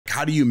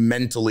how do you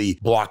mentally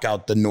block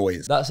out the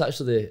noise? That's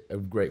actually a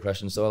great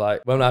question. So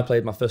like when I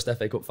played my first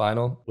FA Cup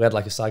final, we had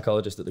like a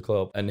psychologist at the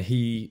club, and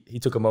he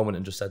took a moment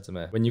and just said to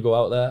me, when you go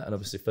out there, and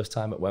obviously first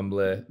time at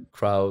Wembley,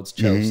 crowds,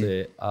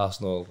 Chelsea,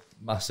 Arsenal,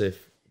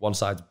 massive, one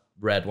side's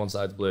red, one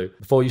side's blue.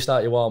 Before you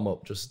start your warm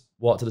up, just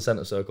walk to the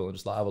centre circle and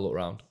just like have a look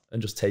around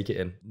and just take it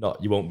in.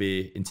 You won't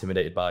be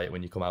intimidated by it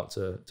when you come out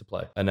to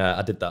play. And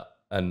I did that,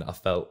 and I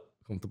felt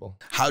comfortable.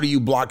 How do you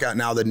block out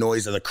now the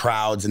noise of the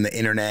crowds and the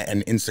internet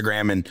and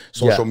Instagram and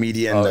social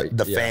media and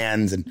the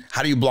fans? And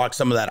how do you block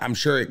some of that? I'm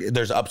sure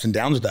there's ups and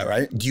downs with that,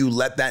 right? Do you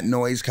let that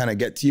noise kind of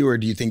get to you, or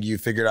do you think you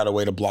figured out a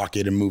way to block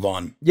it and move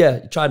on?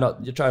 Yeah, you try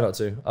not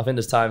to. I think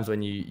there's times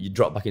when you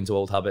drop back into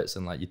old habits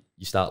and like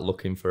you start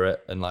looking for it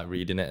and like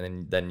reading it,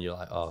 and then you're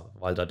like, oh,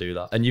 why did I do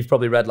that? And you've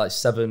probably read like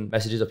 7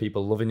 messages of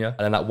people loving you, and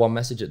then that one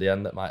message at the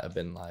end that might have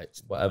been like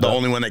whatever. The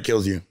only one that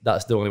kills you.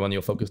 That's the only one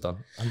you're focused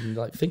on. And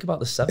like think about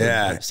the 7.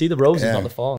 Yeah. Like, see the roses, not the thorns.